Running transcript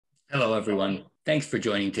Hello, everyone. Thanks for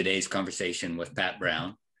joining today's conversation with Pat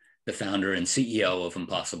Brown, the founder and CEO of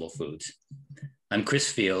Impossible Foods. I'm Chris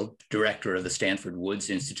Field, director of the Stanford Woods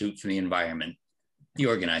Institute for the Environment, the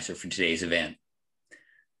organizer for today's event.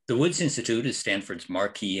 The Woods Institute is Stanford's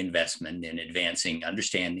marquee investment in advancing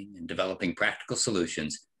understanding and developing practical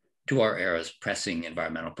solutions to our era's pressing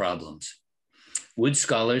environmental problems. Woods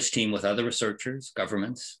scholars team with other researchers,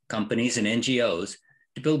 governments, companies, and NGOs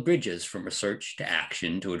to build bridges from research to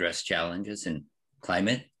action to address challenges in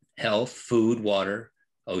climate, health, food, water,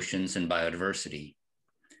 oceans, and biodiversity.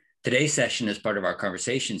 Today's session is part of our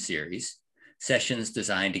conversation series, sessions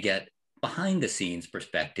designed to get behind the scenes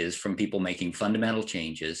perspectives from people making fundamental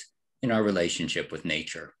changes in our relationship with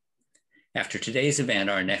nature. After today's event,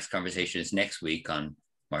 our next conversation is next week on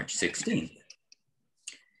March 16th.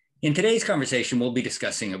 In today's conversation, we'll be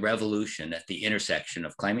discussing a revolution at the intersection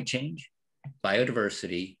of climate change,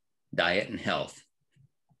 biodiversity, diet, and health.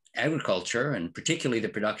 Agriculture, and particularly the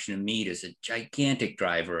production of meat, is a gigantic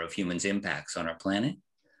driver of humans' impacts on our planet.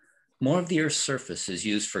 More of the Earth's surface is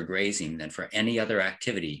used for grazing than for any other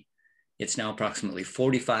activity. It's now approximately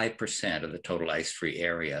 45% of the total ice-free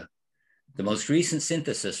area. The most recent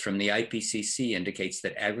synthesis from the IPCC indicates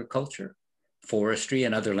that agriculture, forestry,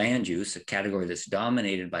 and other land use, a category that's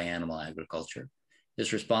dominated by animal agriculture,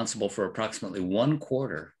 is responsible for approximately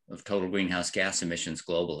 1/4 of total greenhouse gas emissions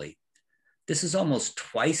globally. This is almost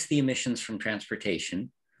twice the emissions from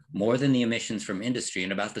transportation, more than the emissions from industry,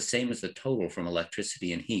 and about the same as the total from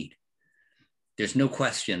electricity and heat. There's no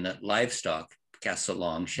question that livestock casts a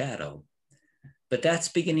long shadow, but that's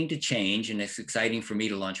beginning to change, and it's exciting for me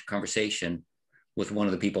to launch a conversation with one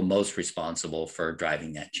of the people most responsible for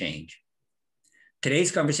driving that change.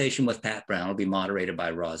 Today's conversation with Pat Brown will be moderated by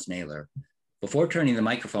Roz Naylor. Before turning the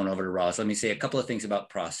microphone over to Roz, let me say a couple of things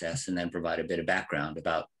about process and then provide a bit of background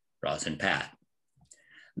about Roz and Pat.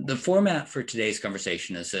 The format for today's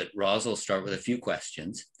conversation is that Roz will start with a few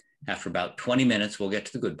questions. After about 20 minutes, we'll get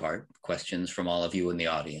to the good part, questions from all of you in the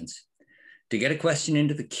audience. To get a question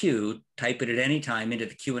into the queue, type it at any time into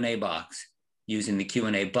the Q&A box using the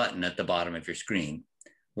Q&A button at the bottom of your screen.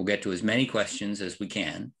 We'll get to as many questions as we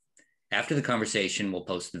can. After the conversation, we'll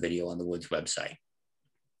post the video on the Woods website.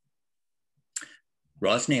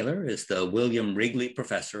 Roz Naylor is the William Wrigley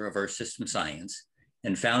Professor of Earth System Science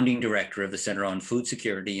and founding director of the Center on Food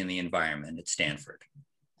Security and the Environment at Stanford.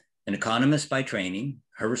 An economist by training,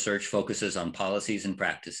 her research focuses on policies and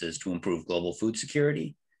practices to improve global food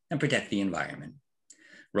security and protect the environment.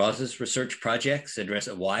 Roz's research projects address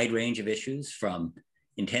a wide range of issues from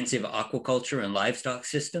intensive aquaculture and livestock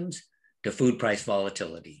systems to food price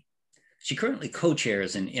volatility. She currently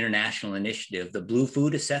co-chairs an international initiative, the Blue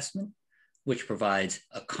Food Assessment, which provides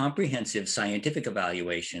a comprehensive scientific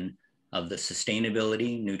evaluation of the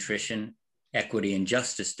sustainability, nutrition, equity, and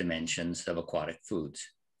justice dimensions of aquatic foods.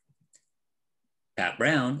 Pat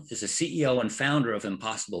Brown is the CEO and founder of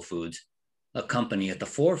Impossible Foods, a company at the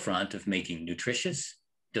forefront of making nutritious,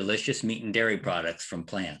 delicious meat and dairy products from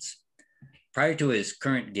plants. Prior to his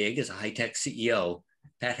current gig as a high-tech CEO,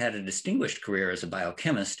 Pat had a distinguished career as a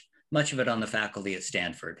biochemist, much of it on the faculty at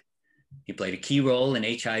Stanford. He played a key role in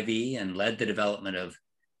HIV and led the development of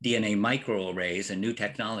DNA microarrays, a new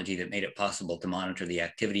technology that made it possible to monitor the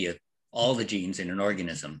activity of all the genes in an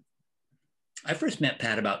organism. I first met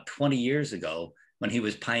Pat about 20 years ago when he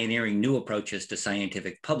was pioneering new approaches to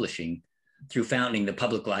scientific publishing through founding the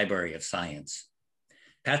Public Library of Science.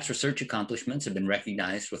 Pat's research accomplishments have been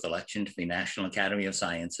recognized with election to the National Academy of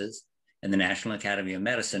Sciences and the National Academy of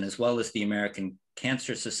Medicine, as well as the American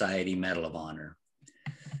Cancer Society Medal of Honor.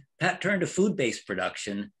 Pat turned to food-based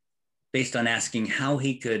production based on asking how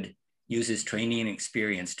he could use his training and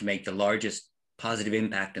experience to make the largest positive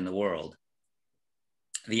impact in the world.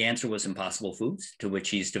 The answer was Impossible Foods, to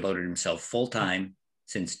which he's devoted himself full-time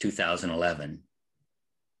since 2011.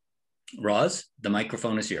 Roz, the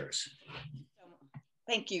microphone is yours.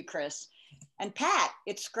 Thank you, Chris. And Pat,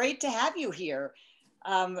 it's great to have you here.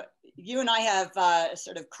 You and I have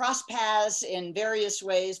sort of crossed paths in various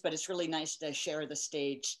ways, but it's really nice to share the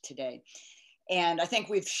stage today. And I think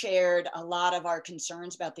we've shared a lot of our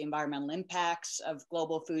concerns about the environmental impacts of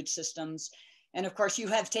global food systems. And of course, you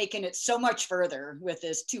have taken it so much further with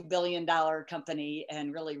this $2 billion company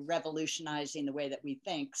and really revolutionizing the way that we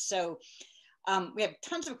think. So we have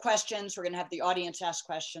tons of questions. We're going to have the audience ask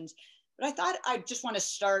questions. But I thought I just want to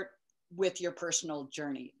start with your personal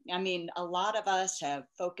journey. I mean, a lot of us have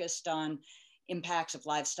focused on impacts of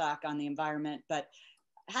livestock on the environment, but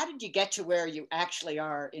how did you get to where you actually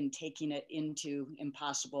are in taking it into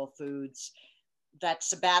Impossible Foods? That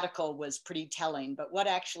sabbatical was pretty telling, but what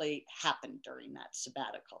actually happened during that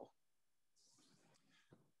sabbatical?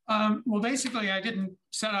 Well, basically, I didn't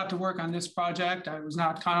set out to work on this project. I was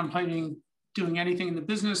not contemplating doing anything in the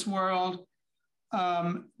business world.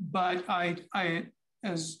 But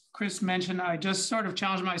as Chris mentioned, I just sort of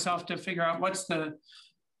challenged myself to figure out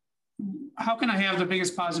how can I have the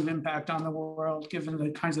biggest positive impact on the world, given the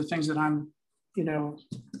kinds of things that I'm,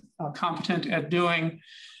 competent at doing.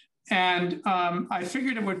 And I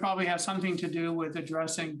figured it would probably have something to do with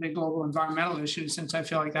addressing big global environmental issues, since I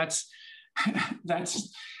feel like that's the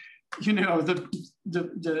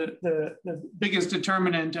biggest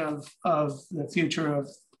determinant of the future of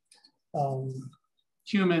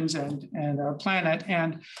humans and our planet.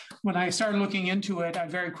 And when I started looking into it, I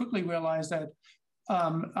very quickly realized that,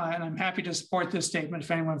 and I'm happy to support this statement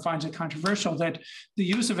if anyone finds it controversial, that the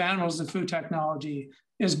use of animals in food technology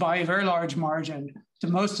is by a very large margin the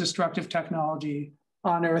most destructive technology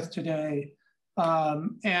on Earth today,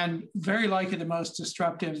 and very likely the most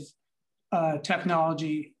destructive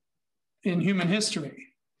technology in human history.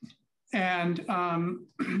 And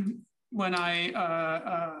when I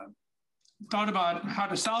thought about how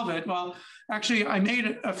to solve it, well, actually, I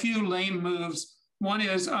made a few lame moves. One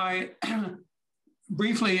is I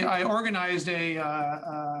organized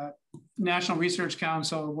a National Research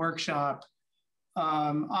Council workshop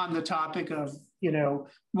on the topic of,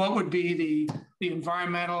 what would be the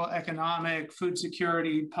environmental, economic, food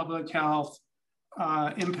security, public health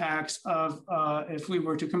impacts of if we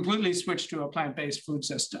were to completely switch to a plant-based food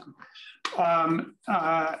system.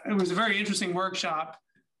 It was a very interesting workshop,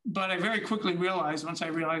 but I very quickly realized, once I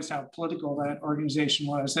realized how political that organization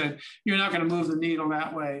was, that you're not going to move the needle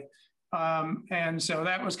that way. And so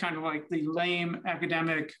that was kind of like the lame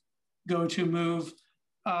academic go-to move.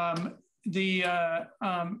 And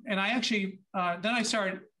I actually, then I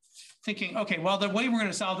started thinking, okay, well, the way we're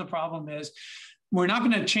going to solve the problem is we're not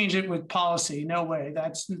going to change it with policy. No way.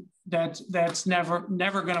 That's never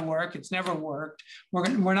going to work. It's never worked.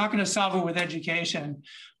 We're not going to solve it with education.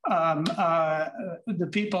 The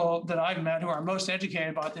people that I've met who are most educated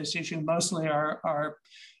about this issue mostly are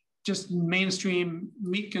just mainstream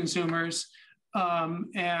meat consumers.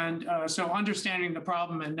 So understanding the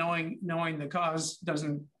problem and knowing the cause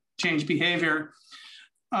doesn't change behavior.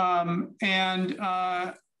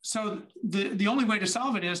 So the only way to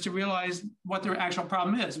solve it is to realize what the actual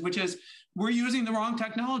problem is, which is we're using the wrong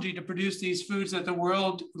technology to produce these foods that the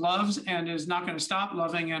world loves and is not going to stop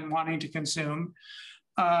loving and wanting to consume.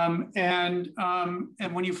 And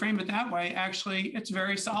when you frame it that way, actually, it's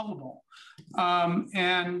very solvable.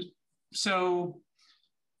 And so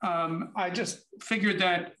I just figured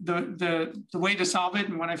that the way to solve it,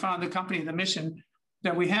 and when I found the company, the mission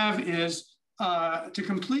that we have is to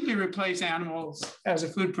completely replace animals as a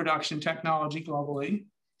food production technology globally,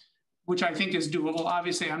 which I think is doable.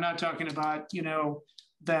 Obviously, I'm not talking about,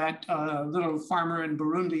 that little farmer in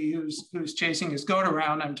Burundi who's chasing his goat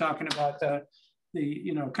around. I'm talking about the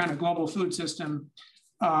kind of global food system.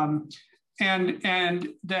 And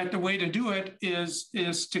that the way to do it is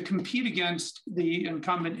to compete against the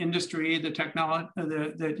incumbent industry, the technology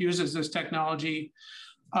that uses this technology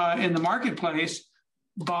in the marketplace,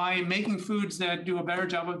 by making foods that do a better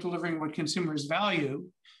job of delivering what consumers value,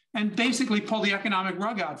 and basically pull the economic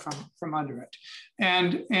rug out from under it.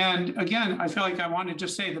 And again, I feel like I want to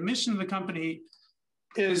just say the mission of the company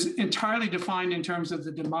is entirely defined in terms of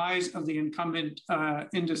the demise of the incumbent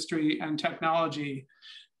industry and technology.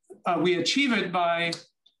 We achieve it by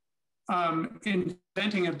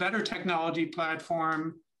inventing a better technology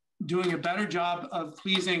platform, doing a better job of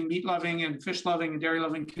pleasing meat-loving and fish-loving and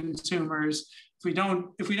dairy-loving consumers.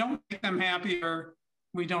 If we don't make them happier,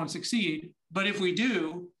 we don't succeed. But if we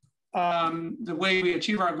do, the way we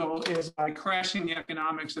achieve our goal is by crashing the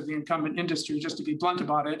economics of the incumbent industry, just to be blunt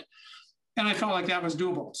about it. And I felt like that was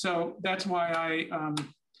doable. So that's why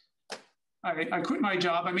I quit my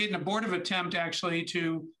job. I made an abortive attempt, actually,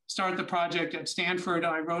 to start the project at Stanford.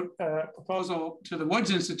 I wrote a proposal to the Woods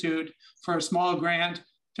Institute for a small grant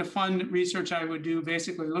to fund research I would do,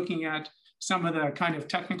 basically looking at some of the kind of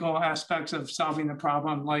technical aspects of solving the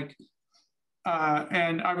problem.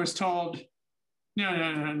 And I was told,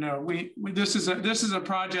 no. This is a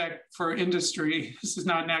project for industry. This is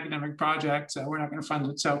not an academic project, so we're not going to fund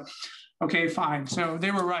it. So, okay, fine. So they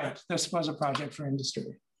were right. This was a project for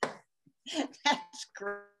industry. That's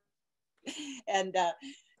great. And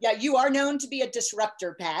yeah, you are known to be a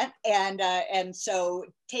disruptor, Pat. And so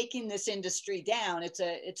taking this industry down, it's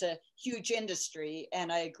a huge industry.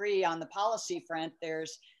 And I agree on the policy front,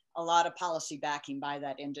 there's a lot of policy backing by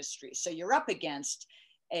that industry. So you're up against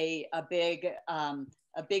a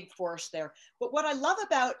big force there. But what I love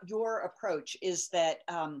about your approach is that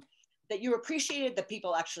that you appreciated that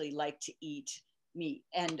people actually like to eat meat,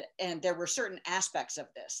 and there were certain aspects of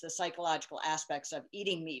this, the psychological aspects of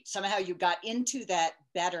eating meat. Somehow you got into that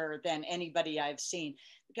better than anybody I've seen,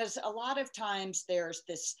 because a lot of times there's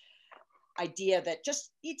this idea that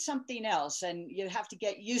just eat something else and you have to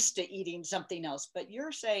get used to eating something else. But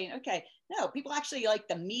you're saying, okay, no, people actually like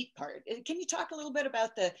the meat part. Can you talk a little bit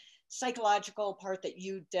about the psychological part that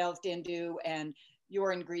you delved into and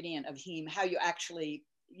your ingredient of heme, how you actually,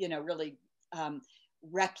 really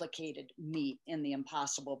replicated meat in the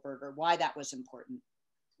Impossible Burger, why that was important?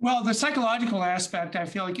 Well, the psychological aspect, I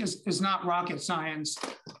feel like, is not rocket science.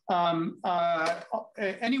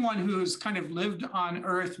 Anyone who's kind of lived on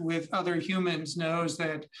Earth with other humans knows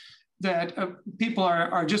that people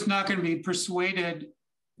are just not going to be persuaded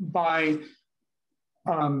by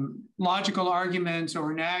logical arguments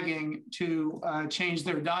or nagging to change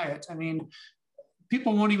their diets. I mean,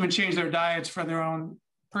 people won't even change their diets for their own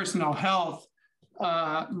personal health,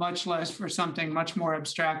 much less for something much more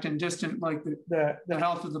abstract and distant like the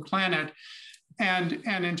health of the planet. And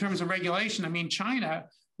in terms of regulation, I mean, China,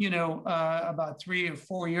 about 3 or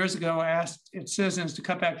 4 years ago, asked its citizens to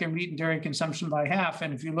cut back their meat and dairy consumption by half.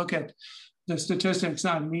 And if you look at the statistics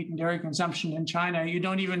on meat and dairy consumption in China, you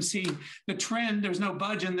don't even see the trend. There's no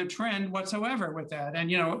budge in the trend whatsoever with that.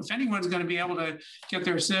 And, if anyone's going to be able to get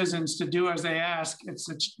their citizens to do as they ask,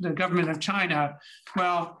 it's the government of China.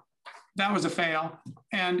 Well, that was a fail.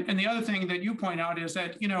 And the other thing that you point out is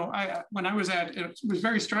that, when I was it was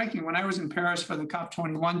very striking when I was in Paris for the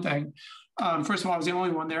COP21 thing. First of all, I was the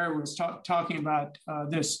only one there who was talking about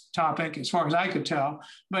this topic, as far as I could tell.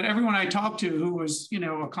 But everyone I talked to who was,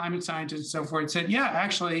 a climate scientist and so forth said, yeah,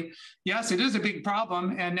 actually, yes, it is a big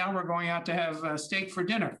problem. And now we're going out to have steak for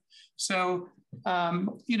dinner. So, and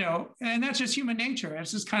that's just human nature.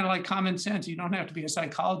 It's just kind of like common sense. You don't have to be a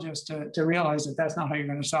psychologist to realize that that's not how you're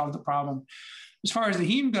going to solve the problem. As far as the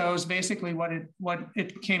heme goes, basically what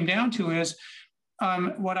it came down to is,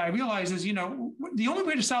 what I realize is, the only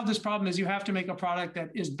way to solve this problem is you have to make a product that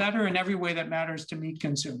is better in every way that matters to meat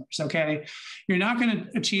consumers, okay? You're not going to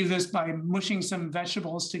achieve this by mushing some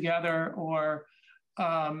vegetables together or,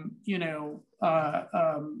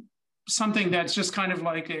 something that's just kind of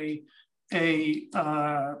like a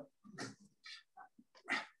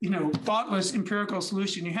thoughtless empirical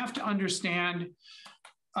solution. You have to understand,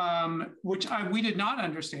 which we did not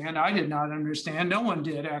understand. I did not understand. No one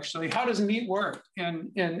did, actually. How does meat work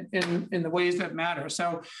in the ways that matter?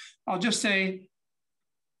 So I'll just say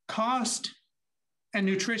cost and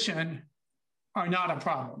nutrition are not a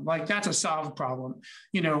problem. Like, that's a solved problem.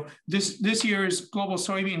 This year's global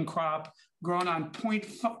soybean crop, grown on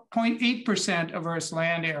 0.8% of Earth's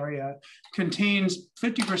land area, contains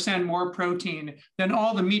 50% more protein than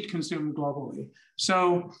all the meat consumed globally.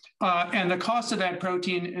 So, and the cost of that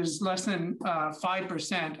protein is less than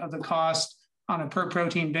 5% of the cost on a per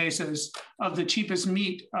protein basis of the cheapest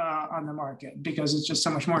meat on the market, because it's just so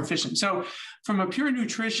much more efficient. So from a pure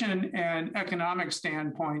nutrition and economic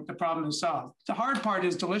standpoint, the problem is solved. The hard part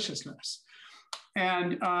is deliciousness.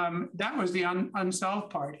 And that was the unsolved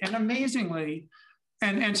part. And amazingly,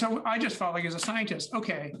 and so I just felt like, as a scientist,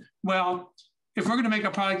 okay, well, if we're going to make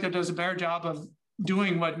a product that does a better job of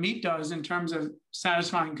doing what meat does in terms of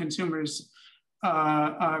satisfying consumers'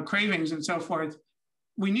 cravings and so forth,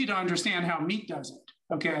 we need to understand how meat does it,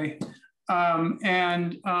 okay?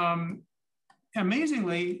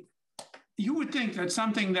 Amazingly, you would think that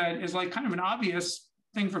something that is like kind of an obvious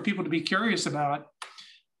thing for people to be curious about,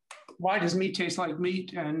 why does meat taste like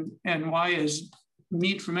meat, and why is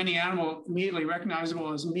meat from any animal immediately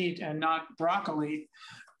recognizable as meat and not broccoli?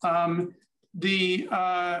 Someone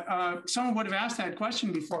would have asked that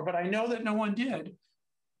question before, but I know that no one did,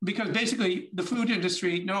 because basically the food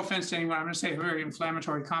industry, no offense to anyone, I'm going to say a very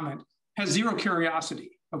inflammatory comment, has zero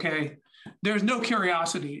curiosity, okay? There's no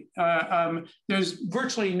curiosity. There's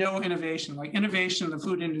virtually no innovation. Like, innovation in the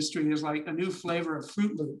food industry is like a new flavor of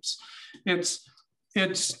Fruit Loops.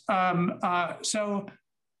 So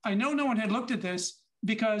I know no one had looked at this,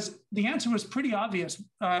 because the answer was pretty obvious.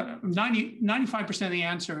 95% of the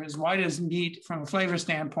answer is, why does meat, from a flavor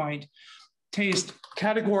standpoint, taste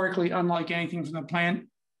categorically unlike anything from the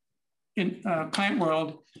plant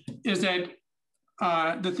world? Is that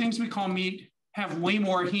the things we call meat have way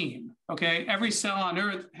more heme, okay? Every cell on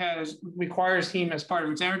Earth requires heme as part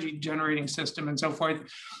of its energy generating system and so forth.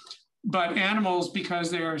 But animals, because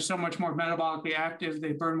they are so much more metabolically active,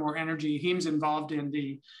 they burn more energy. Heme's involved in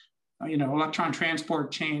the electron transport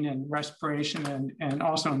chain and respiration, and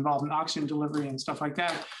also involved in oxygen delivery and stuff like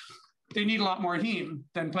that. They need a lot more heme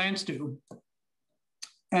than plants do.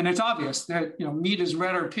 And it's obvious that, meat is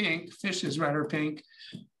red or pink, fish is red or pink,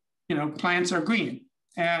 plants are green.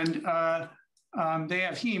 And They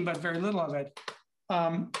have heme, but very little of it.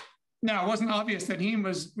 Now, it wasn't obvious that heme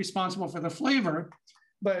was responsible for the flavor,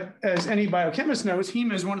 but as any biochemist knows,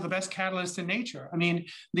 heme is one of the best catalysts in nature. I mean,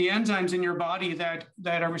 the enzymes in your body that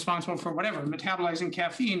are responsible for whatever, metabolizing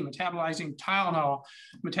caffeine, metabolizing Tylenol,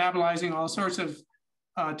 metabolizing all sorts of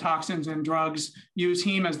toxins and drugs, use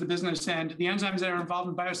heme as the business end. The enzymes that are involved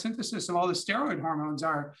in biosynthesis of all the steroid hormones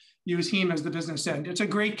use heme as the business end. It's a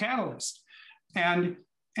great catalyst. And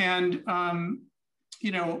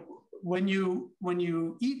you know, when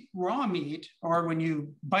you eat raw meat or when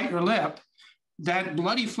you bite your lip, that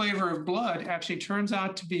bloody flavor of blood actually turns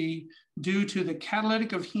out to be due to the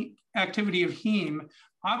catalytic activity of heme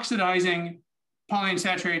oxidizing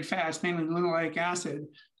polyunsaturated fats, mainly linoleic acid,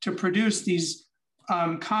 to produce these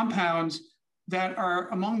compounds that are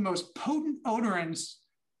among the most potent odorants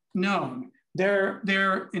known.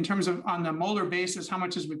 They're in terms of on the molar basis, how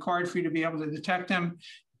much is required for you to be able to detect them,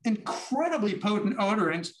 incredibly potent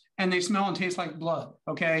odorants, and they smell and taste like blood,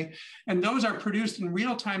 okay? And those are produced in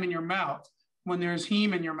real time in your mouth when there's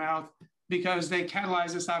heme in your mouth because they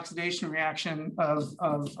catalyze this oxidation reaction of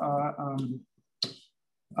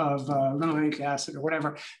linoleic acid or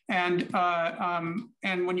whatever. And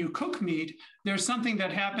when you cook meat, there's something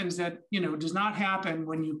that happens that, you know, does not happen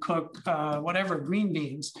when you cook whatever, green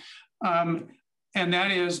beans. And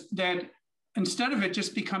that is that instead of it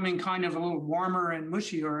just becoming kind of a little warmer and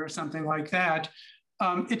mushier or something like that,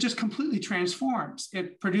 it just completely transforms.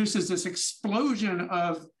 It produces this explosion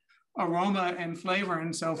of aroma and flavor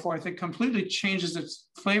and so forth. It completely changes its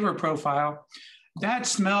flavor profile. That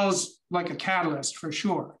smells like a catalyst for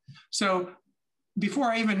sure. So before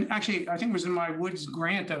I even actually, I think it was in my Woods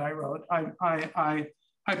grant that I wrote, I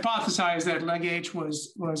hypothesized that leg-H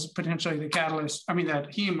was potentially the catalyst. I mean, that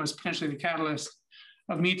heme was potentially the catalyst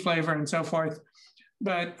of meat flavor and so forth.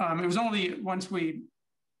 But it was only once we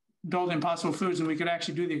built Impossible Foods and we could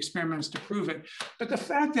actually do the experiments to prove it. But the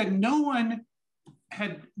fact that no one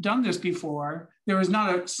had done this before, there was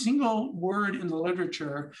not a single word in the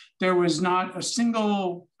literature, there was not a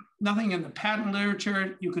single, nothing in the patent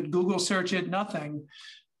literature, you could Google search it, nothing,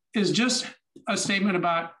 is just a statement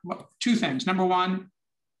about two things. Number one,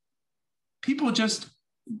 people just,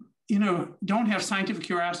 you know, don't have scientific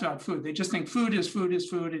curiosity about food. They just think food is food is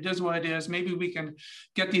food. It is what it is. Maybe we can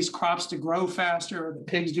get these crops to grow faster or the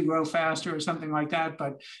pigs to grow faster or something like that.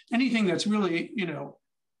 But anything that's really, you know,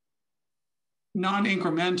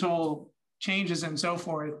 non-incremental changes and so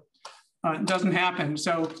forth doesn't happen.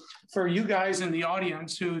 So for you guys in the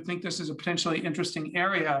audience who think this is a potentially interesting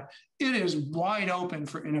area, it is wide open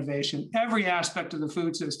for innovation. Every aspect of the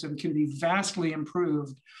food system can be vastly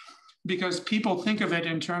improved because people think of it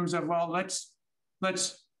in terms of, well, let's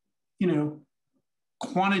you know,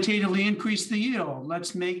 quantitatively increase the yield.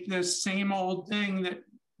 Let's make this same old thing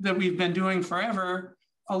that we've been doing forever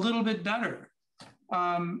a little bit better.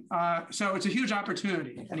 So it's a huge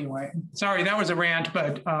opportunity anyway. Sorry, that was a rant,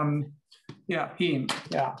 but yeah, heme,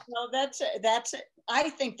 yeah. Well, I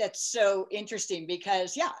think that's so interesting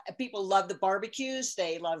because yeah, people love the barbecues.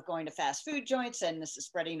 They love going to fast food joints and this is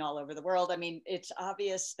spreading all over the world. I mean, it's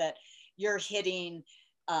obvious that you're hitting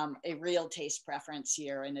a real taste preference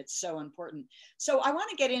here and it's so important. So I want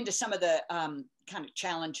to get into some of the kind of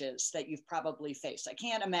challenges that you've probably faced. I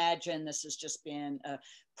can't imagine this has just been a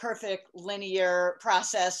perfect linear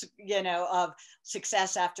process, you know, of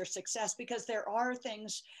success after success, because there are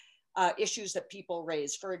things, issues that people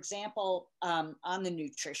raise. For example, on the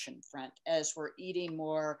nutrition front, as we're eating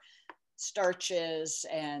more starches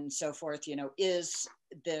and so forth, you know, is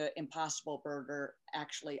the Impossible Burger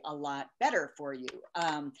actually a lot better for you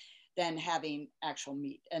than having actual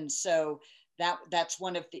meat? And so that's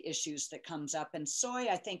one of the issues that comes up. And soy,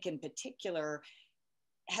 I think in particular,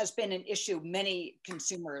 has been an issue many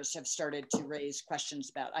consumers have started to raise questions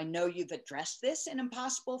about. I know you've addressed this in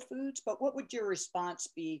Impossible Foods, but what would your response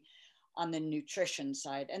be on the nutrition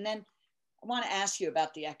side? And then I want to ask you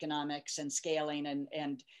about the economics and scaling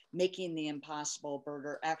and making the Impossible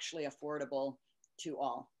Burger actually affordable to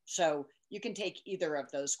all. So you can take either of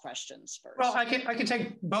those questions first. Well, I can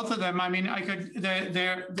take both of them. I mean, I could,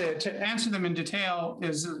 to answer them in detail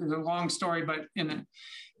is a long story, but in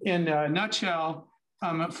a nutshell,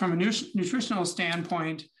 from a nutritional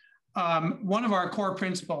standpoint, one of our core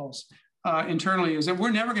principles internally is that we're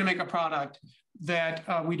never going to make a product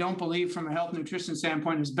that we don't believe from a health nutrition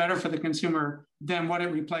standpoint is better for the consumer than what it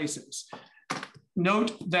replaces.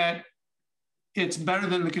 Note that it's better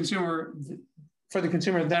than the consumer, for the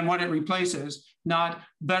consumer than what it replaces, not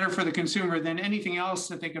better for the consumer than anything else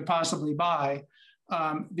that they could possibly buy,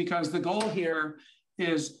 because the goal here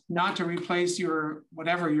is not to replace your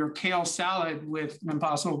kale salad with an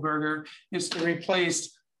Impossible Burger. It's to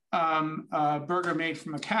replace a burger made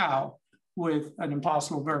from a cow with an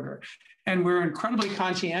Impossible Burger. And we're incredibly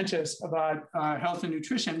conscientious about health and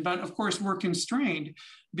nutrition, but of course we're constrained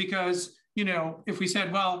because, if we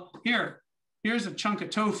said, well, here's a chunk of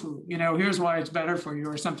tofu, here's why it's better for you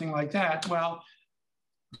or something like that. Well,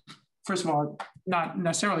 first of all, not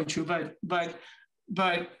necessarily true, but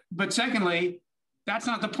secondly, that's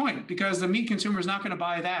not the point, because the meat consumer is not going to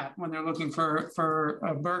buy that when they're looking for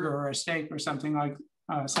a burger or a steak or something like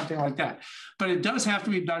that. But it does have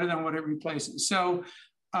to be better than what it replaces. So,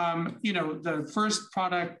 the first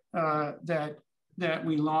product that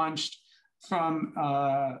we launched from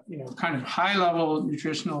kind of high level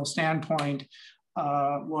nutritional standpoint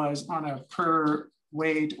was on a per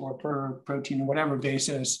weight or per protein or whatever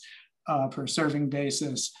basis, per serving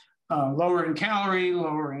basis. Lower in calorie,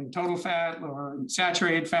 lower in total fat, lower in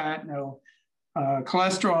saturated fat, no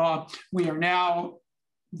cholesterol. We are now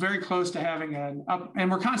very close to having and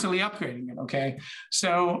we're constantly upgrading it, okay?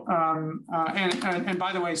 So, and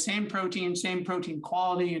by the way, same protein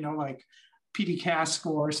quality, like PDCAS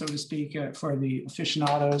score, so to speak, for the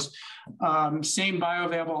aficionados. Same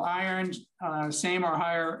bioavailable iron, same or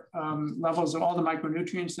higher levels of all the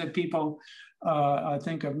micronutrients that people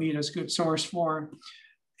think of meat as a good source for.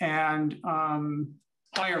 And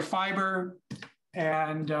higher fiber,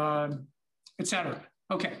 and et cetera.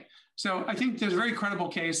 Okay, so I think there's a very credible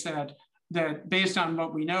case that based on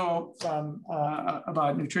what we know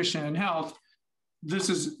about nutrition and health, this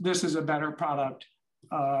is a better product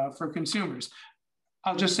for consumers.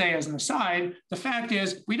 I'll just say as an aside, the fact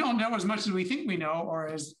is we don't know as much as we think we know, or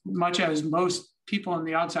as much as most people in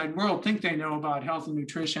the outside world think they know about health and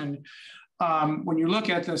nutrition. When you look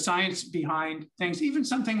at the science behind things, even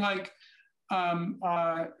something like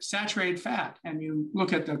saturated fat, and you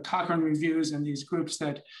look at the Cochrane reviews and these groups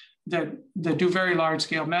that do very large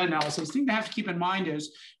scale meta-analysis, the thing to have to keep in mind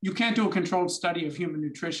is you can't do a controlled study of human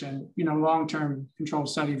nutrition, long-term controlled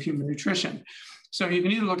study of human nutrition. So you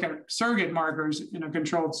can either look at surrogate markers in a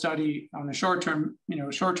controlled study on a short-term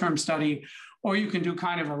study, or you can do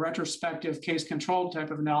kind of a retrospective case control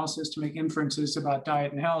type of analysis to make inferences about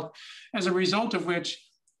diet and health, as a result of which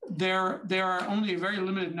there are only a very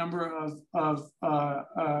limited number of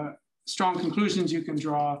strong conclusions you can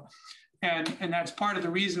draw. And that's part of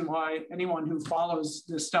the reason why anyone who follows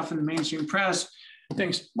this stuff in the mainstream press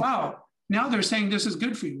thinks, wow, now they're saying this is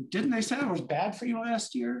good for you. Didn't they say it was bad for you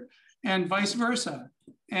last year? And vice versa.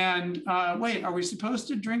 And wait, are we supposed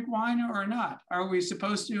to drink wine or not? Are we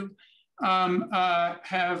supposed to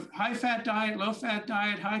have high fat diet, low fat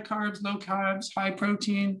diet, high carbs, low carbs, high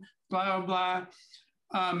protein, blah, blah,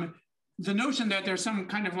 blah. The notion that there's some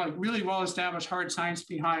kind of like really well-established hard science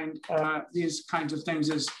behind these kinds of things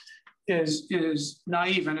is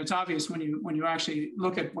naive, and it's obvious when you actually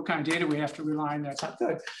look at what kind of data we have to rely on. That's not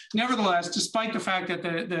good. Nevertheless, despite the fact that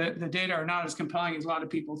the data are not as compelling as a lot of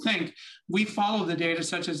people think, we follow the data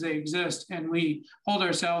such as they exist, and we hold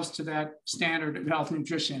ourselves to that standard of health and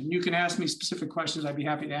nutrition. You can ask me specific questions; I'd be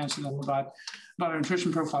happy to answer them about our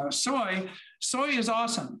nutrition profile. Soy is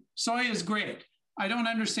awesome. Soy is great. I don't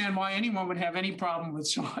understand why anyone would have any problem with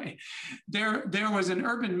soy. There was an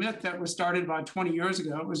urban myth that was started about 20 years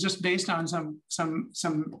ago. It was just based on some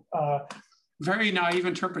very naive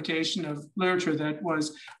interpretation of literature that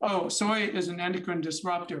was, oh, soy is an endocrine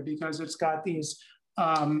disruptor because it's got these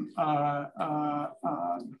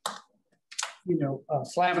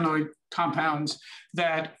flavonoid compounds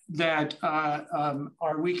that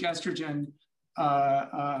are weak estrogen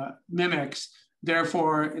mimics.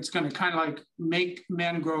 Therefore, it's going to kind of like make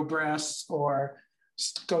men grow breasts or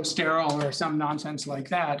go sterile or some nonsense like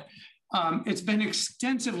that. It's been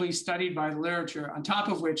extensively studied by the literature, on top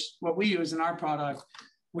of which what we use in our product,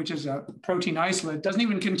 which is a protein isolate, doesn't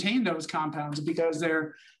even contain those compounds because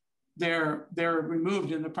they're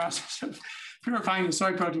removed in the process of purifying the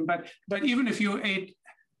soy protein. But even if you ate,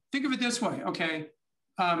 think of it this way, okay?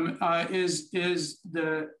 Are these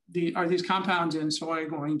compounds in soy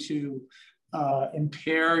going to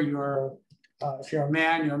impair your, if you're a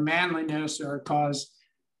man, your manliness, or cause?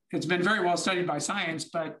 It's been very well studied by science,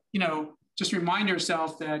 but just remind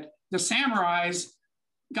yourself that the samurais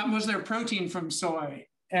got most of their protein from soy,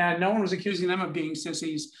 and no one was accusing them of being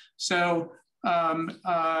sissies. So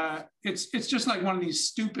it's just like one of these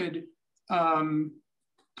stupid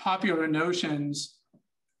popular notions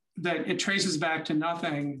that it traces back to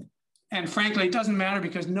nothing. And frankly, it doesn't matter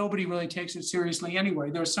because nobody really takes it seriously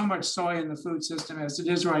anyway. There's so much soy in the food system as it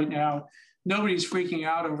is right now. Nobody's freaking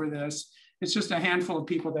out over this. It's just a handful of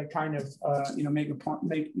people that kind of make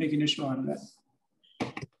an issue out of it.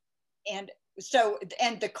 And so,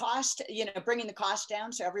 and the cost, bringing the cost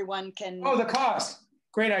down so everyone can. Oh, the cost.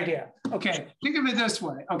 Great idea. Okay, think of it this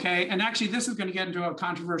way, okay? And actually this is going to get into a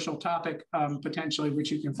controversial topic potentially,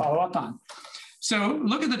 which you can follow up on. So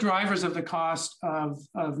look at the drivers of the cost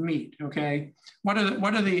of meat, okay? What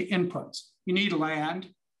are the inputs? You need land.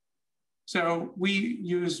 So we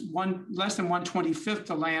use less than 1/25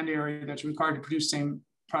 the land area that's required to produce the same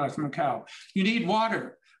product from a cow. You need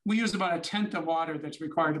water. We use about 1/10 of water that's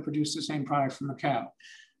required to produce the same product from a cow.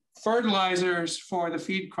 Fertilizers for the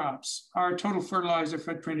feed crops. Our total fertilizer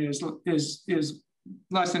footprint is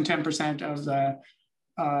less than 10% of the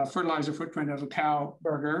fertilizer footprint of a cow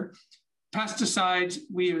burger. Pesticides,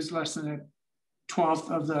 we use less than 1/12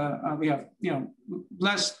 of the, we have,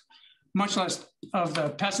 much less of the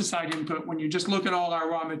pesticide input when you just look at all our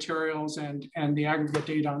raw materials and the aggregate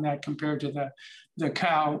data on that compared to the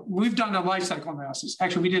cow. We've done a life cycle analysis.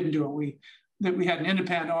 Actually, we didn't do it. We had an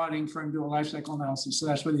independent auditing firm do a life cycle analysis. So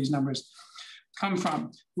that's where these numbers come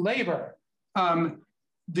from. Labor.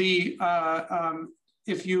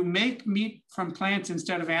 If you make meat from plants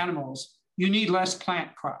instead of animals, you need less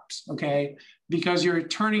plant crops, okay? Because you're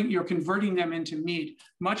converting them into meat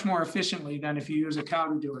much more efficiently than if you use a cow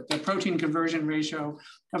to do it. The protein conversion ratio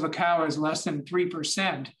of a cow is less than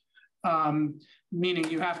 3%, meaning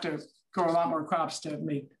you have to grow a lot more crops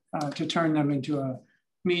to turn them into a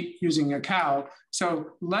meat using a cow.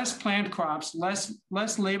 So less plant crops,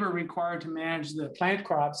 less labor required to manage the plant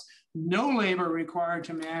crops, no labor required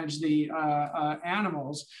to manage the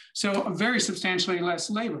animals. So very substantially less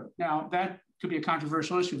labor. Now that could be a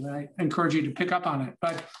controversial issue, and I encourage you to pick up on it.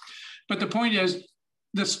 But the point is,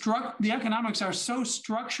 the economics are so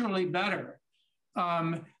structurally better.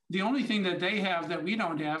 The only thing that they have that we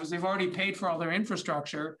don't have is they've already paid for all their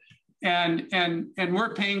infrastructure, and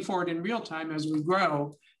we're paying for it in real time as we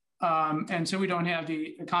grow. And so we don't have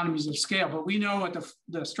the economies of scale, but we know what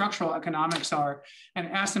the structural economics are, and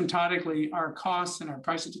asymptotically our costs and our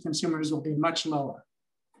prices to consumers will be much lower.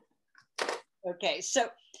 Okay,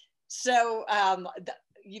 so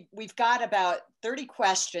we've got about 30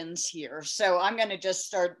 questions here. So I'm going to just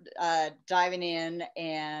start diving in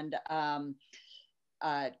and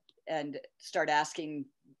start asking.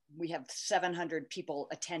 We have 700 people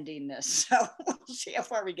attending this, so we'll see how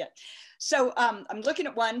far we get. So I'm looking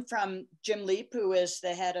at one from Jim Leap, who is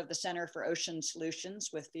the head of the Center for Ocean Solutions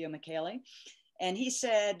with Theo Michele. And he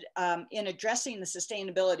said, in addressing the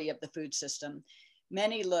sustainability of the food system,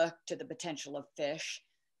 many look to the potential of fish.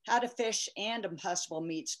 How do fish and impossible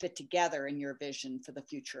meats fit together in your vision for the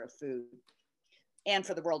future of food and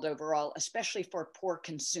for the world overall, especially for poor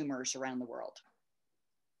consumers around the world?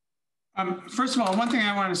 First of all, one thing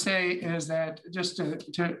I want to say is that, just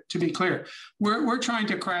to be clear, we're trying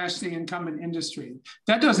to crash the incumbent industry.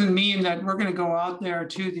 That doesn't mean that we're going to go out there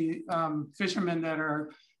to the fishermen that are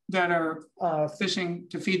fishing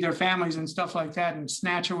to feed their families and stuff like that and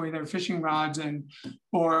snatch away their fishing rods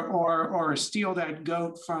or steal that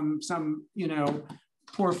goat from some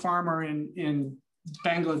poor farmer in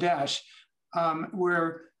Bangladesh.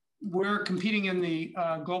 We're competing in the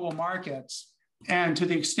global markets. And to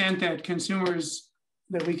the extent that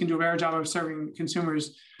we can do a better job of serving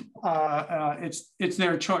consumers, it's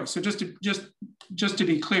their choice. So just to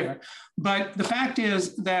be clear, but the fact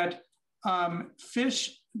is that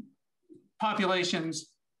fish populations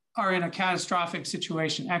are in a catastrophic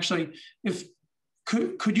situation. Actually,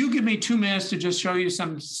 could you give me 2 minutes to just show you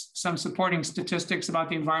some supporting statistics about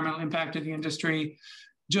the environmental impact of the industry,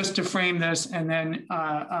 just to frame this, and then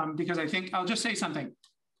because I think I'll just say something.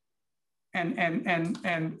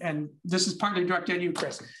 And this is partly directed at you,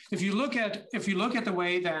 Chris. If you look at the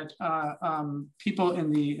way that people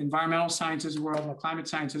in the environmental sciences world, the climate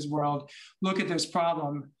sciences world, look at this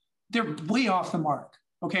problem, they're way off the mark.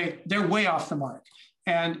 Okay, they're way off the mark,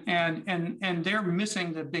 and they're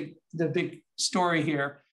missing the big story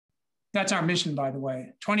here. That's our mission, by the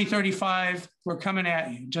way. 2035, we're coming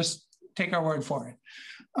at you. Just take our word for it.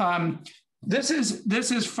 This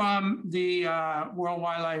is from the World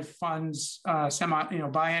Wildlife Fund's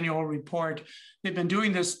biannual report. They've been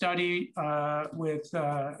doing this study with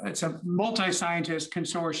it's a multi-scientist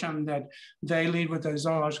consortium that they lead with the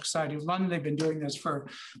Zoological Society of London. They've been doing this for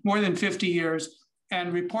more than 50 years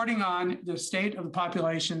and reporting on the state of the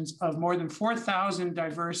populations of more than 4,000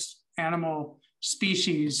 diverse animal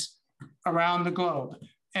species around the globe.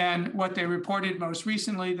 And what they reported most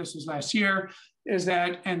recently, this was last year, is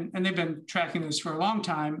that, and they've been tracking this for a long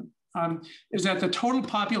time, is that the total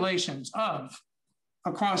populations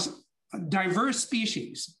across diverse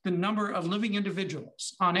species, the number of living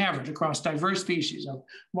individuals on average across diverse species of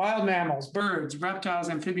wild mammals, birds, reptiles,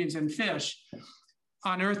 amphibians, and fish,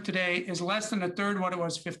 on Earth today is less than a third what it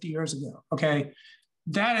was 50 years ago, okay?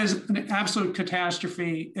 That is an absolute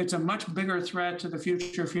catastrophe. It's a much bigger threat to the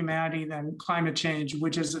future of humanity than climate change,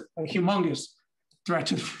 which is a humongous threat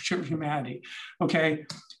to the future of humanity, okay?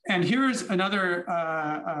 And here's another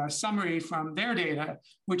summary from their data,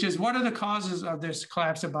 which is what are the causes of this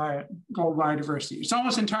collapse of global biodiversity? It's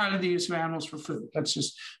almost entirely the use of animals for food.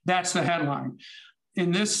 That's the headline.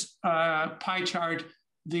 In this pie chart,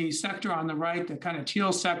 the sector on the right, the kind of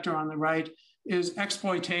teal sector on the right, is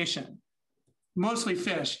exploitation. Mostly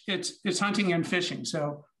fish. It's hunting and fishing,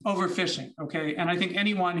 so overfishing, okay? And I think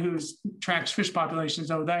anyone who tracks fish populations,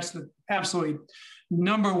 though, that's the absolutely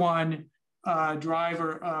 #1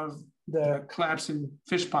 driver of the collapse in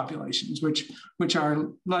fish populations, which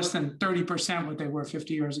are less than 30% what they were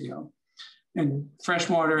 50 years ago in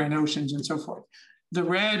freshwater and oceans and so forth. The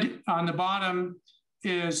red on the bottom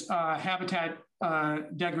is habitat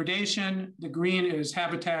degradation. The green is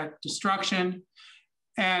habitat destruction.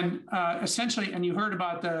 And essentially, and you heard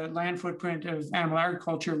about the land footprint of animal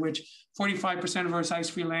agriculture, which 45% of Earth's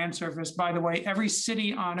ice-free land surface. By the way, every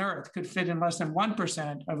city on Earth could fit in less than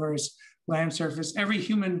 1% of Earth's land surface. Every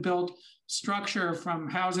human-built structure, from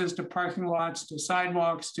houses to parking lots to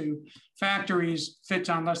sidewalks to factories, fits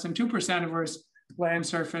on less than 2% of Earth's land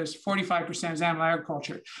surface. 45% is animal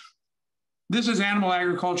agriculture. This is animal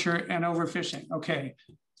agriculture and overfishing. Okay.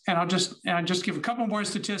 And I'll just give a couple more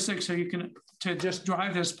statistics so you can, to just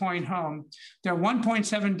drive this point home. There are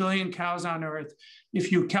 1.7 billion cows on Earth.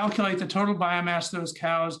 If you calculate the total biomass of those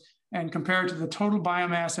cows and compare it to the total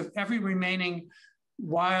biomass of every remaining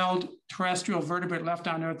wild terrestrial vertebrate left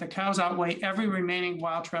on Earth, the cows outweigh every remaining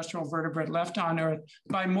wild terrestrial vertebrate left on Earth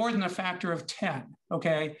by more than a factor of 10,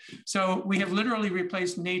 okay? So we have literally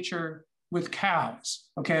replaced nature with cows,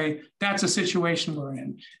 okay? That's a situation we're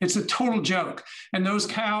in. It's a total joke. And those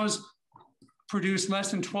cows produce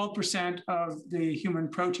less than 12% of the human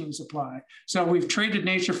protein supply. So we've traded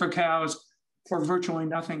nature for cows for virtually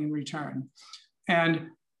nothing in return.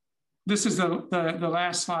 And this is the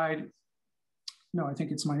last slide. No, I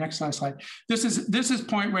think it's my next slide. This is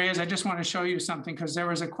Point Reyes. I just want to show you something because there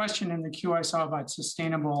was a question in the queue I saw about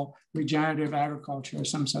sustainable regenerative agriculture or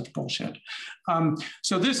some such bullshit.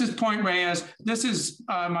 So this is Point Reyes. This is,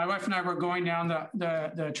 my wife and I were going down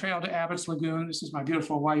the trail to Abbott's Lagoon. This is my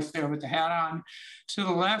beautiful wife there with the hat on. To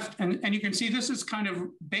the left, and you can see this is kind of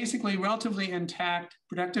basically relatively intact,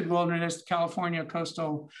 protected wilderness, California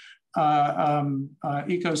coastal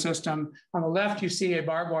ecosystem. On the left, you see a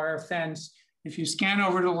barbed wire fence. If you scan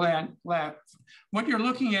over to the left, what you're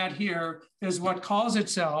looking at here is what calls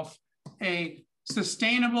itself a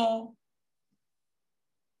sustainable,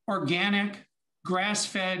 organic,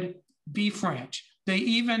 grass-fed beef ranch. They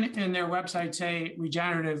even in their website say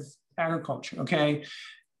regenerative agriculture, okay?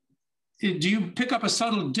 Do you pick up a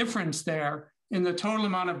subtle difference there in the total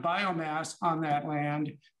amount of biomass on that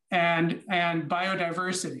land and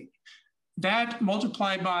biodiversity? That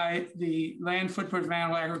multiplied by the land footprint of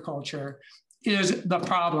animal agriculture is the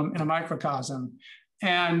problem in a microcosm.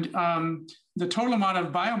 And the total amount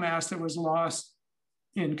of biomass that was lost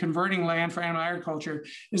in converting land for animal agriculture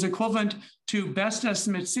is equivalent to best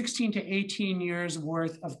estimate 16 to 18 years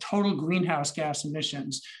worth of total greenhouse gas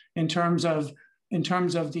emissions in terms of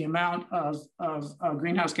the amount of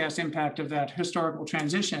greenhouse gas impact of that historical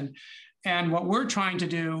transition. And what we're trying to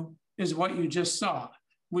do is what you just saw,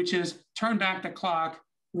 which is turn back the clock,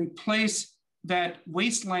 replace that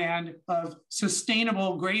wasteland of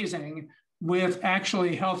sustainable grazing with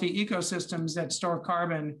actually healthy ecosystems that store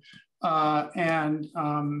carbon and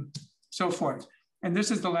so forth. And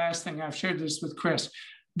this is the last thing. I've shared this with Chris.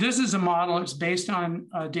 This is a model. It's based on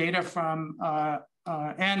data from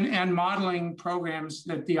and modeling programs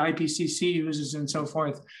that the IPCC uses and so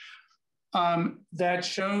forth that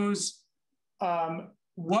shows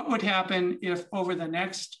what would happen if over the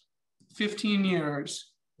next 15 years,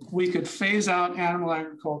 we could phase out animal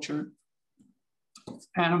agriculture,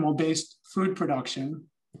 animal-based food production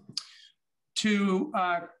to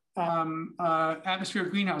atmospheric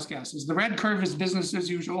greenhouse gases. The red curve is business as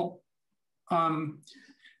usual.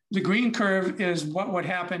 The green curve is what would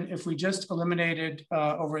happen if we just eliminated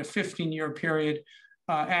over a 15-year period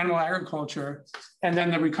animal agriculture, and then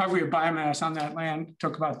the recovery of biomass on that land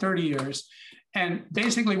took about 30 years. And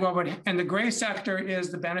basically and the gray sector is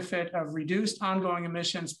the benefit of reduced ongoing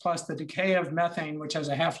emissions plus the decay of methane, which has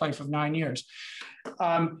a half-life of 9 years.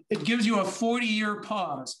 It gives you a 40-year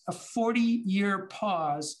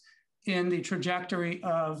pause in the trajectory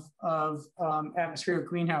of atmospheric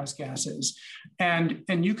greenhouse gases. And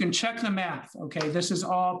you can check the math, okay? This is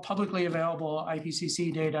all publicly available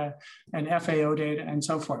IPCC data and FAO data and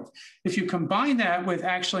so forth. If you combine that with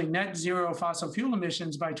actually net zero fossil fuel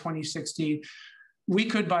emissions by 2060, we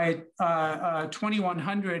could by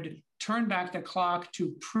 2100 turn back the clock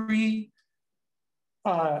to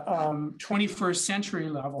pre-21st century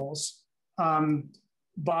levels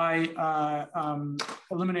by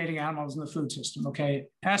eliminating animals in the food system, okay?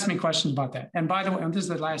 Ask me questions about that. And by the way, and this is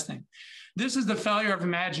the last thing, this is the failure of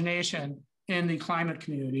imagination in the climate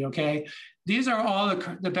community, okay? These are all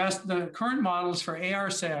the current models for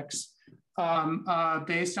AR6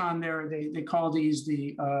 based on they call these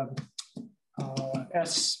the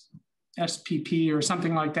SPP or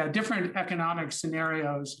something like that, different economic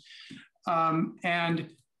scenarios.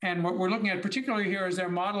 And what we're looking at particularly here is their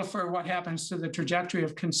model for what happens to the trajectory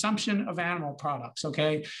of consumption of animal products,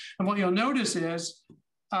 okay? And what you'll notice is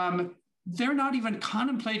they're not even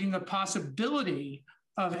contemplating the possibility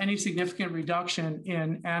of any significant reduction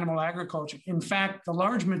in animal agriculture. In fact, the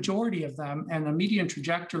large majority of them and the median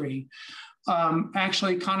trajectory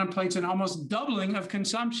actually contemplates an almost doubling of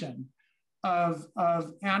consumption of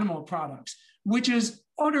animal products, which is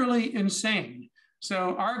utterly insane.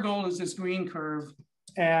 So our goal is this green curve,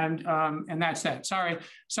 and that's that. Sorry.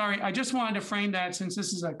 I just wanted to frame that since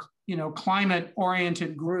this is a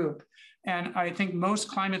climate-oriented group, and I think most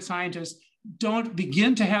climate scientists don't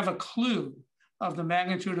begin to have a clue of the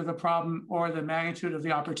magnitude of the problem or the magnitude of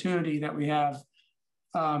the opportunity that we have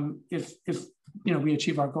if we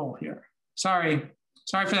achieve our goal here. Sorry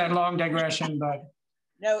for that long digression, but.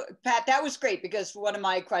 No, Pat, that was great because one of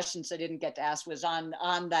my questions I didn't get to ask was on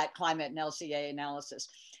that climate and LCA analysis.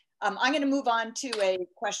 I'm going to move on to a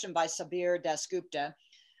question by Sabir Dasgupta.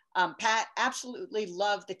 Pat, absolutely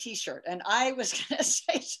love the t-shirt. And I was going to